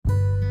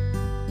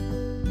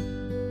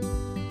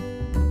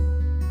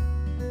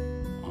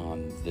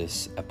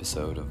this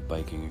episode of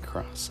Biking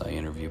Across, I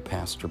interview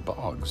Pastor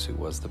Boggs, who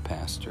was the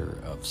pastor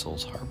of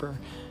Souls Harbor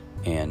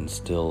and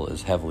still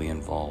is heavily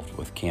involved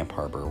with Camp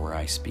Harbor, where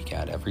I speak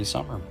at every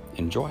summer.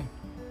 Enjoy.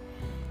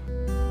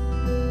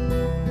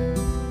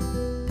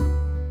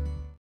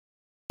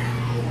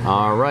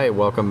 All right,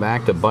 welcome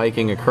back to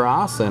Biking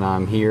Across, and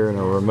I'm here in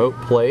a remote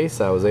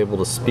place. I was able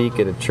to speak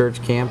at a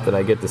church camp that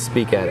I get to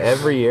speak at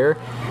every year,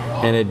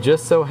 and it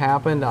just so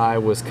happened I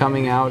was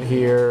coming out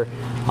here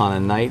on a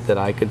night that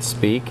I could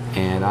speak,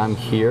 and I'm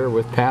here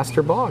with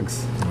Pastor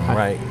Boggs. All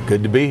right,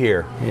 good to be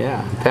here.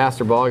 Yeah,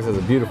 Pastor Boggs has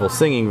a beautiful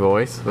singing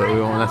voice, but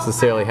we won't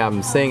necessarily have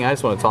him sing. I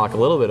just want to talk a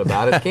little bit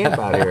about his camp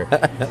out here,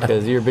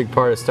 because you're a big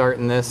part of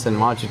starting this, and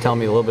why don't you tell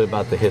me a little bit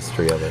about the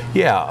history of it?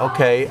 Yeah,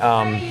 okay.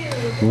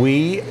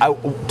 I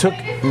took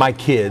my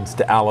kids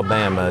to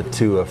Alabama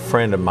to a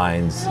friend of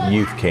mine's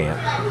youth camp.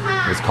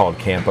 It was called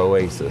Camp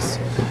Oasis.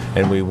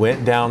 And we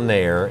went down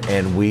there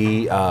and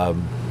we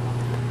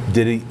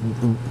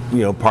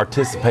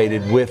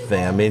participated with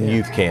them in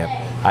youth camp.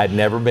 I'd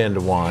never been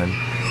to one,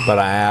 but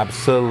I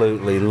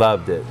absolutely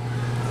loved it.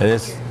 And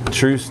it's a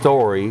true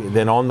story.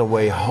 Then on the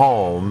way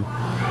home,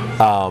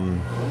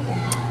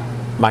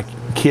 my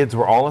kids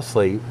were all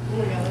asleep.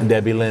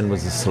 Debbie Lynn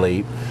was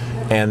asleep,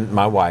 and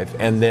my wife.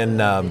 And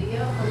then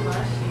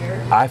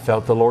I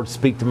felt the Lord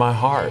speak to my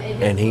heart,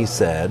 and He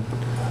said,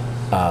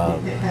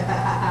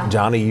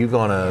 Johnny, you're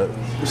going to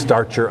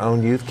start your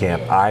own youth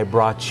camp. I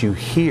brought you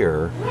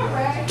here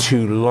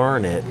to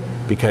learn it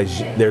because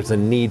there's a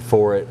need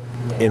for it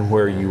in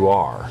where you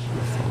are.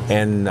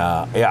 And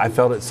I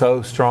felt it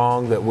so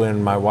strong that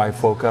when my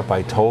wife woke up,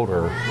 I told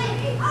her,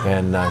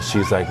 and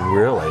she's like,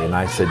 really? And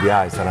I said,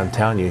 yeah. I said, I'm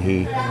telling you,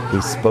 he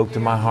spoke to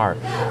my heart.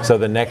 So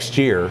the next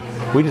year,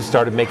 we just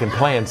started making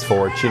plans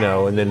for it,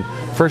 and then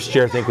first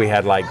year, I think we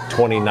had like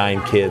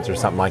 29 kids or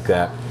something like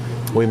that.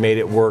 We made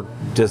it work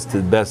just to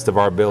the best of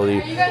our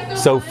ability.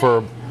 So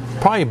for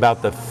probably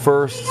about the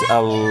first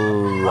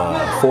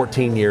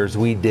 14 years,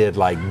 we did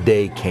like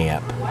day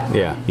camp.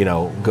 Yeah.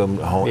 Go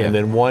home. Yeah. And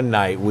then one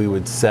night we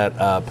would set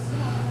up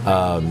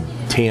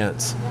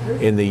tents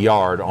in the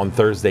yard on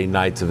Thursday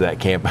nights of that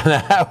camp. And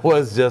that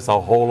was just a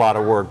whole lot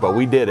of work, but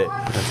we did it.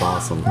 That's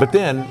awesome. But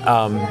then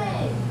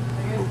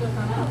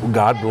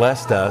God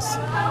blessed us,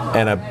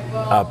 and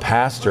a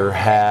pastor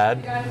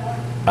had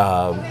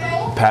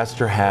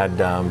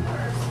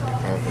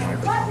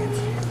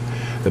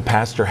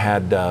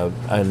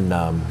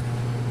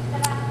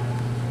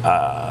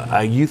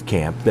a youth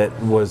camp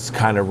that was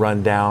kind of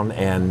run down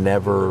and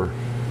never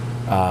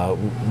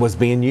was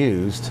being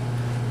used,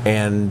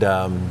 and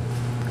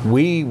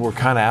we were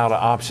kind of out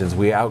of options.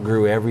 We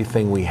outgrew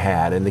everything we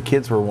had, and the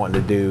kids were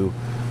wanting to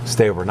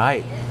stay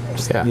overnight,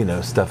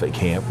 stuff at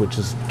camp, which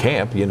is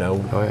camp,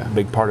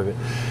 big part of it.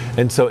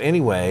 And so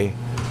anyway,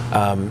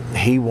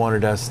 he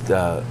wanted us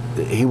to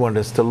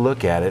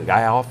look at it.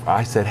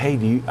 I said,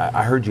 hey,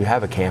 I heard you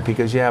have a camp. He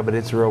goes, yeah, but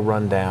it's real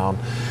run down.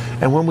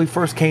 And when we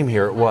first came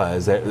here, it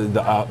was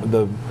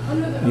the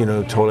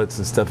toilets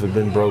and stuff had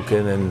been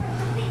broken, and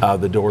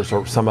the doors,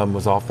 some of them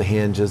was off the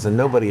hinges, and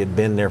nobody had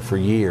been there for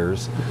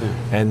years.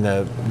 Mm-hmm. And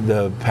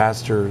the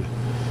pastor,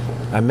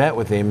 I met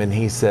with him, and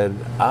he said,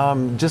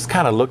 I'm just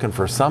kind of looking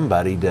for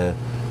somebody to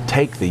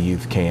take the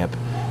youth camp.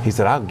 He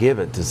said, I'll give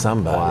it to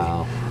somebody.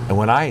 Wow. And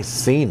when I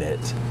seen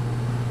it,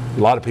 a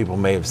lot of people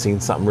may have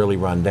seen something really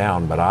run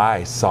down, but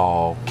I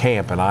saw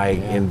camp, and I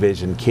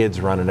envisioned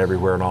kids running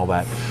everywhere and all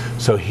that.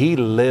 So he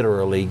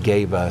literally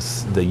gave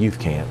us the youth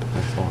camp.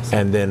 That's awesome.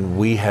 And then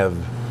we have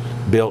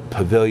built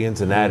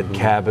pavilions and added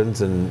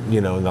cabins, and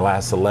in the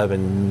last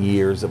 11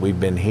 years that we've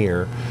been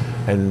here,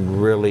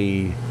 and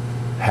really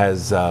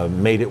has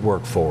made it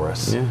work for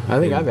us. Yeah, I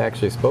think I've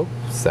actually spoke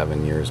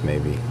 7 years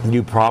maybe.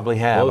 You probably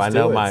have. Close I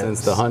know to it, my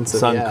since the hunts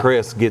son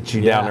Chris gets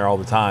you down there all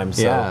the time.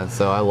 So. Yeah,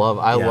 so I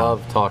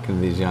love talking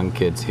to these young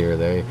kids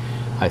here.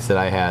 I said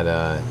I had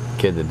a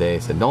kid today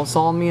said, don't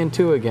saw me in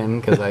two again,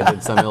 because I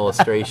did some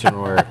illustration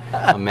or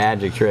a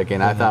magic trick,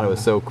 and I thought it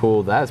was so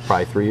cool. That was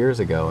probably 3 years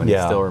ago, and he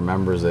still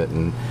remembers it.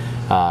 And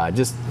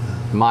just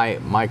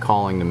my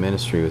calling to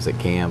ministry was at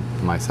camp.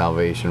 My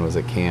salvation was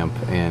at camp,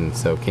 and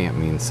so camp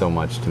means so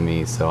much to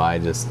me. So I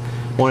just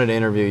wanted to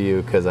interview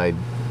you because I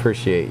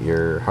appreciate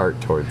your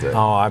heart towards it.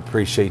 Oh, I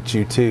appreciate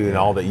you too, and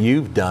all that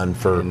you've done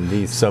for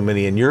so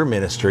many in your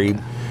ministry.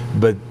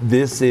 But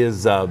this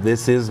is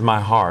my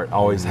heart.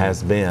 Always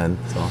has been.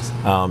 That's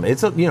awesome.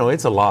 It's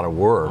a lot of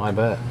work. Oh, I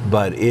bet.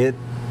 But it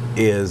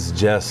is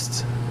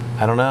just,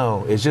 I don't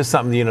know. It's just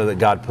something that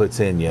God puts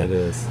in you. It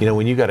is.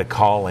 When you got a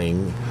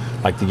calling,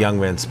 like the young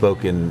man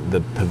spoke in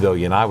the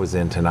pavilion I was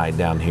in tonight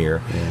down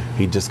here. Yeah.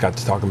 He just got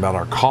to talking about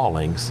our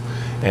callings.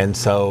 And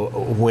so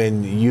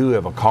when you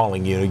have a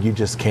calling, you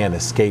just can't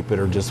escape it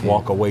or just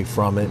walk away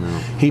from it. No.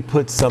 He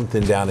puts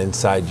something down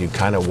inside you,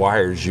 kind of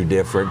wires you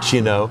different,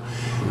 to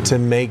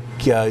make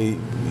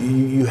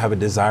you have a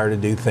desire to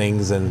do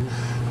things, and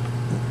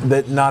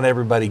that not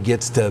everybody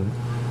gets to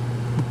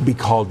be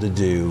called to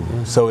do.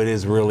 Yeah. So it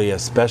is really a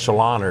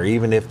special honor,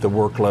 even if the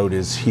workload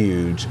is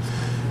huge.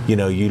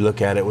 You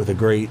look at it with a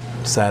great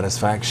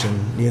satisfaction,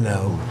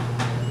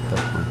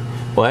 Definitely.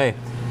 Well, hey,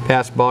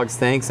 Pastor Boggs,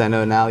 thanks. I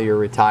know now you're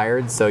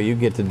retired, so you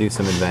get to do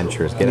some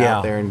adventures. Get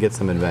out there and get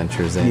some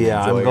adventures in.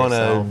 Yeah, I'm going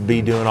to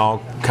be doing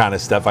all kind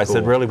of stuff. I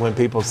said, really, when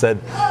people said,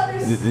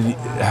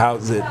 how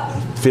does it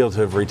feel to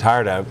have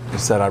retired? I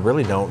said, I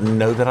really don't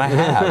know that I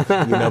have,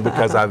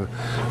 because I've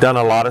done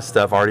a lot of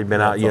stuff, already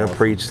been out,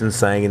 preached and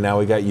sang, and now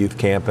we got youth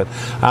camp. And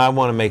I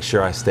want to make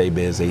sure I stay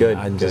busy.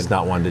 I'm just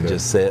not one to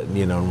just sit,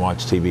 and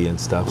watch TV and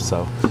stuff.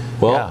 So.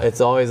 Well, it's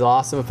always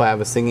awesome. If I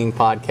have a singing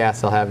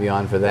podcast, I'll have you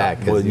on for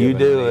that. Well, you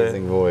do an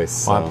amazing voice.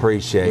 So. Well, I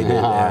appreciate it,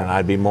 and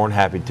I'd be more than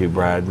happy to,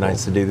 Brad.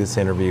 Nice to do this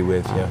interview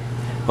with you.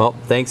 Well,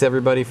 thanks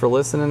everybody for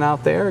listening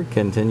out there.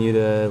 Continue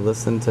to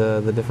listen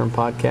to the different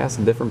podcasts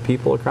and different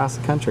people across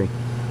the country.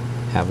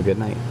 Have a good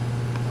night.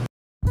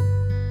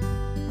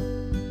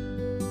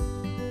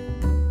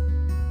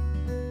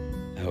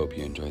 I hope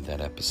you enjoyed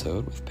that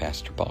episode with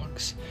Pastor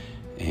Boggs.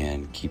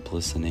 And keep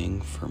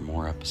listening for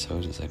more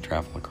episodes as I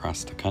travel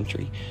across the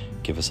country.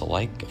 Give us a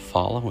like, a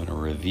follow, and a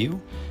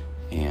review,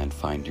 and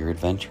find your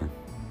adventure.